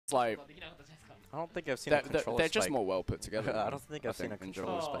It's like I don't think I've seen a controller they're just spike. more well put together. I don't think I've seen a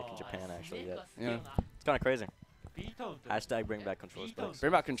controller spike in Japan actually yet. Yeah. It's kind of crazy. Hashtag bring back controller spikes.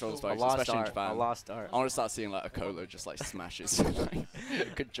 Bring back control spikes, especially in Japan. A lost art. I want to start seeing like a Cola just like smashes.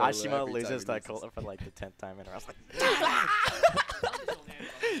 Ashima loses to Cola for like the 10th time in a row. I was like,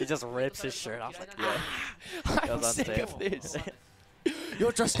 he just rips his shirt off. Like, yeah. I'm sick of this.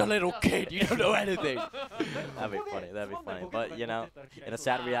 You're just a little kid. You don't know anything. That'd be funny. That'd be funny. But you know, in a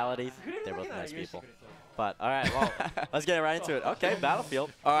sad reality, they're both nice people. But all right, well, let's get right into it. Okay,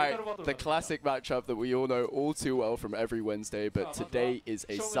 Battlefield. All right, the classic matchup that we all know all too well from every Wednesday, but today is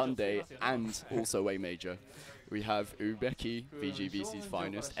a Sunday and also a major. We have Umeki, VGBC's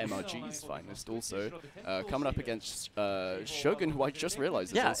finest, MRG's finest also, coming up against Shogun, who I just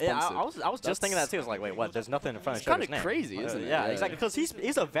realized is unsponsored. I was just thinking that too. I was like, wait, what? There's nothing in front of It's Shogun's kind of crazy, isn't it? Yeah, exactly. Because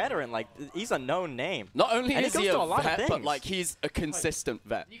he's a veteran. Like, he's a known name. Not only is he a vet, but things. like he's a consistent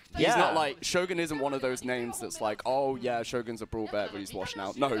vet. He's not like Shogun isn't one of those names that's like, oh yeah, Shogun's a brawl vet, but he's washed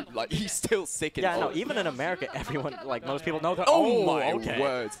out. No, like he's still sick and old. No, even in America, everyone, like most people know that. Oh my okay.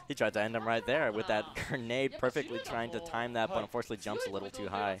 word! He tried to end him right there with that grenade, perfectly trying to time that, but unfortunately jumps a little too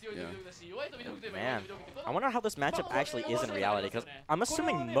high. Yeah. Man, I wonder how this matchup actually is in reality, because I'm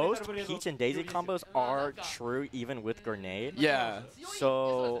assuming most Peach and Daisy combos are true even with grenade. Yeah.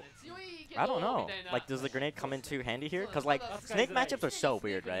 So, I don't know. Like, does the grenade come in too handy here? Because, like, Snake matchups are so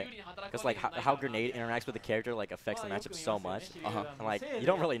weird, right? Because, like, how grenade interacts with the character, like, affects the matchup so much. And, like, you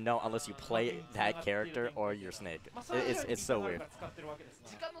don't really know unless you play that character or you're Snake. It's so weird.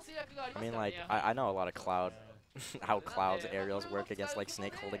 I mean, like, I know a lot of Cloud, how Cloud's aerials work against, like,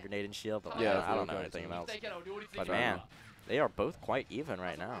 Snake holding grenade and shield, but like, I don't know anything else. But, man, they are both quite even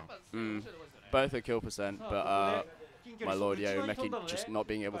right now. Both at kill percent, but my lord, yeah, Umeki just not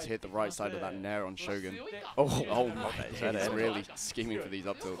being able to hit the right side of that nair on Shogun. Oh my, he's really scheming for these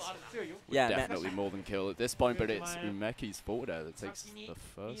up tilts. Yeah, definitely more than kill at this point, but it's Umeki's forward air that takes the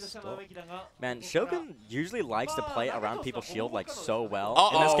first stop. Man, Shogun usually likes to play around people's shield like so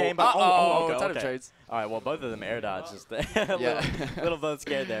well in this game, but okay. All right, well, both of them air dodge, just little both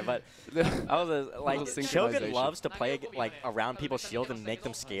scared there, but I was like, Shogun loves to play like around people's shield and make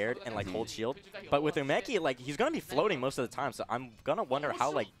them scared and like hold shield, but with Umeki, like he's gonna be floating most of the time, so I'm gonna wonder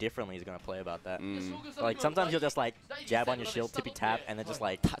how like differently he's gonna play about that. So, like sometimes he'll just like jab on your shield, tippy tap, and then just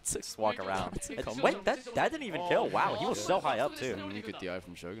like just walk around. Wait, that didn't even kill. Wow, he was so high up too. Good DI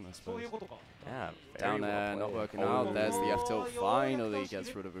from Shogun, I suppose. Yeah, down there, not working out. There's the F tilt. Finally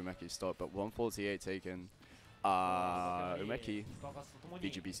gets rid of Umeki's stop, but 148 taken. Umeki,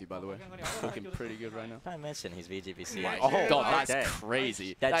 VGBC by the way, looking pretty good right now. I mentioned he's VGBC. Oh god, that's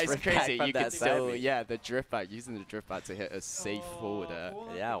crazy. That is crazy. You can still, side. The drift back, using the drift back to hit a safe forward there.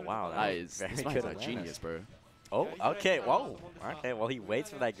 Yeah, wow, that is very good. Like genius, bro. Oh, okay, whoa. Okay, well, he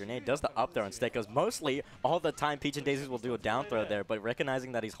waits for that grenade, does the up throw instead, because mostly all the time Peach and Daisy will do a down throw there, but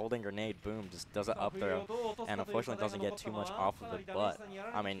recognizing that he's holding grenade, boom, just does an up throw, and unfortunately doesn't get too much off of it, but,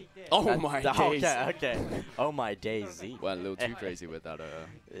 I mean... Oh my days. Okay. Oh my days. Went a little too crazy with that.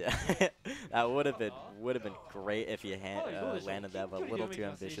 Yeah, that would have been great if you landed that, but a little too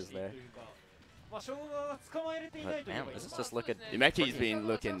ambitious there. But man, this is just looking... Umeki's been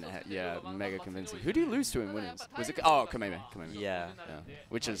looking, mega convincing. Who do you lose to in winnings? Was it? Oh, Kameme. Yeah.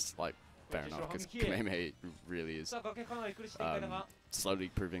 Which is, like, fair enough, because Kameme really is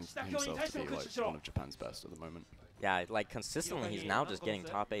slowly proving himself to be, like, one of Japan's best at the moment. Yeah, like, consistently, he's now just getting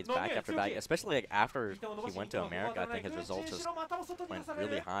top 8s back after back, especially, like, after he went to America. I think his results just went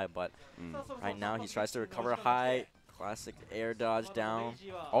really high, but right now he tries to recover high. Classic air dodge down.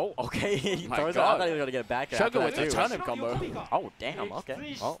 Oh, okay. He throws it. I thought he was going to get back. Shogun with the turnip combo. Oh, damn.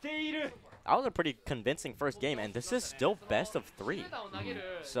 Okay. Well, that was a pretty convincing first game, and this is still best of 3.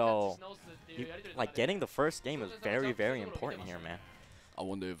 So, like, getting the first game is very, very important here, man. I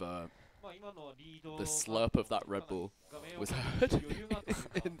wonder if the slurp of that Red Bull was heard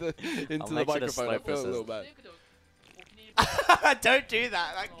into the microphone. I feel a little bad. Don't do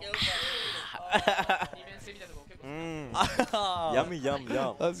that. That kills me. Yummy, yum,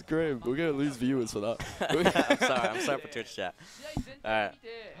 yum. That's great. We're going to lose viewers for that. I'm sorry for Twitch chat. Alright.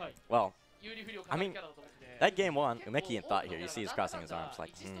 Well, I mean, that game 1, Umeki in thought here. You see he's crossing his arms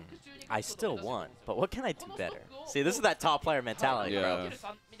like, I still won, but what can I do better? See, this is that top player mentality, bro.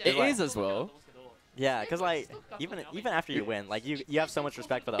 It is as well. Yeah, because, like, even after you win, like, you have so much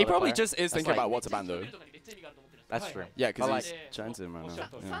respect for the He other probably player. just is thinking about what to ban, though. That's true. Yeah, because he's chanting right now.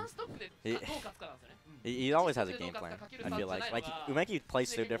 Yeah. He always has a game plan, I feel like. Like, Umeki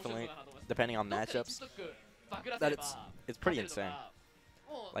plays so differently, depending on matchups, that it's pretty insane.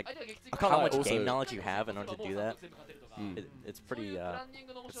 Like, how much game knowledge you have in order to do that. it's pretty,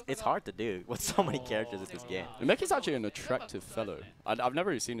 it's hard to do with so many characters in this game. Umeki's actually an attractive fellow. I've never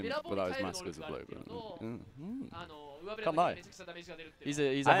really seen him without his mask as a bloke. Can't lie. He's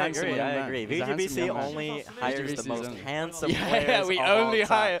a handsome young man. I agree. VGBC only hires the most handsome players.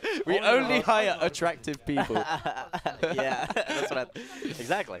 Yeah, we only hire attractive people. Yeah, that's what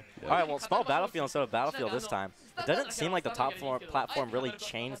exactly. Yeah. All right, well, small battlefield instead of battlefield this time. It doesn't seem like the top platform really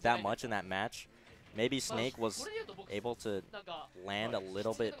changed that much in that match. Maybe Snake was able to land a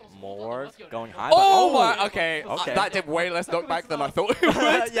little bit more going high. Oh my! Okay. That did way less knockback than I thought it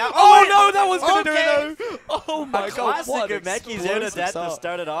would. Yeah. Oh no, that was gonna do it though. Oh my god! Classic Umeki's air to death to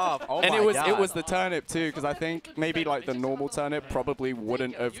start it off. Oh and my god. it was the turnip too, because I think maybe like the normal turnip probably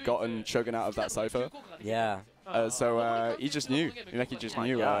wouldn't have gotten Shogun out of that cipher. Yeah. So he just knew. Umeki just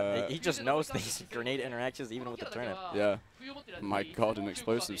knew. He just knows these grenade interactions even with the turnip. Yeah. My god, an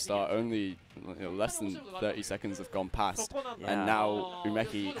explosive start. Only less than 30 seconds have gone past. Yeah. And now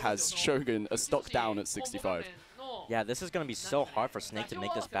Umeki has Shogun a stock down at 65. Yeah, this is going to be so hard for Snake to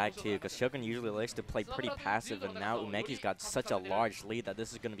make this back too, because Shogun usually likes to play pretty passive, and now Umeki's got such a large lead that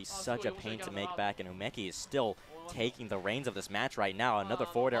this is going to be such a pain to make back, and Umeki is still taking the reins of this match right now. Another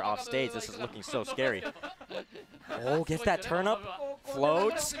forward air off stage. This is looking so scary. Oh, gets that turn up,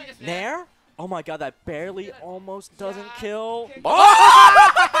 floats, nair. Oh my god, that barely almost doesn't kill. Okay,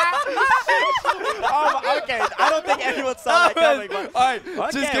 I don't think anyone saw that coming. But alright,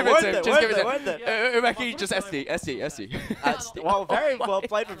 just give it to him. Just give it to him. Umeki, just SD. Well, very well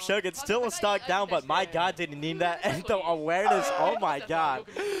played from Shogun. Still a stock down, but my god, did he need that? And the awareness, oh my god.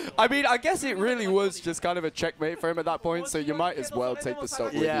 I mean, I guess it really was just kind of a checkmate for him at that point, so you might as well take the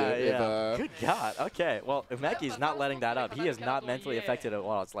stock with you. Yeah. Good god. Okay, well, Umeki's not letting that up. He is not mentally affected at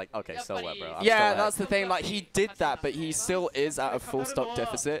all. It's like, okay, so what, bro? Yeah, that's the thing. Like, he did that, but he still is at a full stock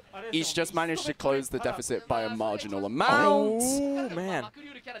deficit. He's just managed to close the deficit by a marginal amount. Oh, man.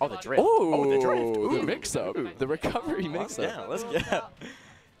 Oh, the drift. Oh, the drift. Ooh. The mix-up. The recovery mix-up. Yeah, let's get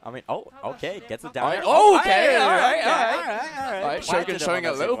I mean, okay. Gets it down. Okay, all right. Shogun showing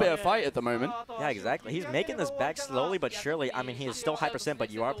a little bit of fight at the moment. Yeah, exactly. He's making this back slowly but surely. I mean, he is still high percent,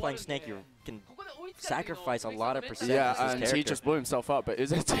 but you are playing Snake. You can sacrifice a lot of percent. Yeah, and he just blew himself up, but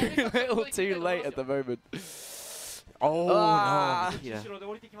is it too late at the moment? Oh, no. Yeah.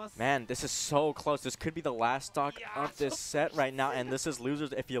 Man, this is so close. This could be the last stock of this set right now, and this is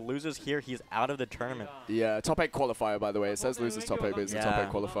losers. If he loses here, he's out of the tournament. Yeah, top 8 qualifier, by the way. It says losers top 8, but it's a top 8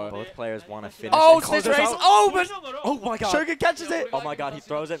 qualifier. Both players want to finish. Oh, snitch race! Oh, but oh my god. Shogun catches it! Oh my god, he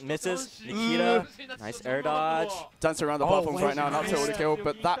throws it, misses. Nikita, nice air dodge. Dancing around the platforms right now, not to the kill,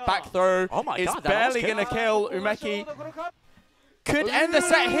 but that back throw is barely going to kill Umeki. Could end the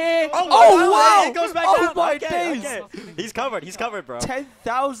set here. Oh wow! It goes back down. Oh my days! Okay. He's covered, bro.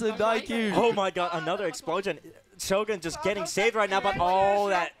 10,000 IQ. Oh my god, another explosion. Shogun just getting saved right now, but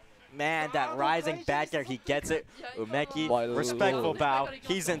that rising back there, he gets it. Umeki, respectful bow.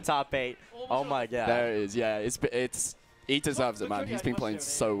 He's in top 8. Oh my god. There it is. Yeah, he deserves it, man. He's been playing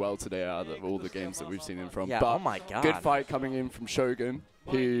so well today out of all the games that we've seen him from. Yeah, but oh my god. Good fight coming in from Shogun,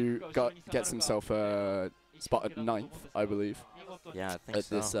 who gets himself a spot at 9th, I believe. Yeah, I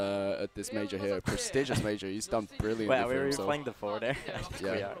think so. At this major here, prestigious major. He's done brilliantly. Wait, for himself. Playing the forward air?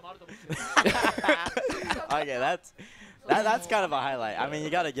 Yeah. Okay, that's kind of a highlight. I mean, you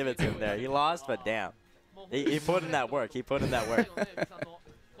got to give it to him there. He lost, but damn, he put in that work.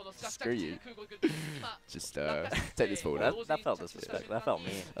 Screw you. Just take this forward. That felt disrespectful. That felt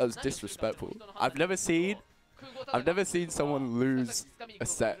mean. That was disrespectful. I've never seen someone lose a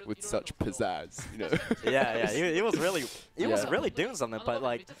set with such pizzazz, you know. Yeah, he was really doing something, but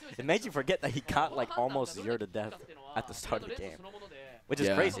like it made you forget that he got like almost 0 to death at the start of the game, which is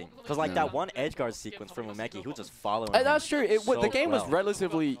crazy. Because like that one edge guard sequence from Umeki, he was just following. That's true. The game was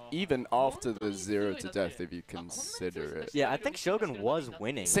relatively even after the 0 to death, if you consider it. Yeah, I think Shogun was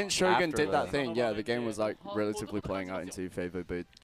winning. Since Shogun did that thing, yeah, the game was like relatively playing out into favor, but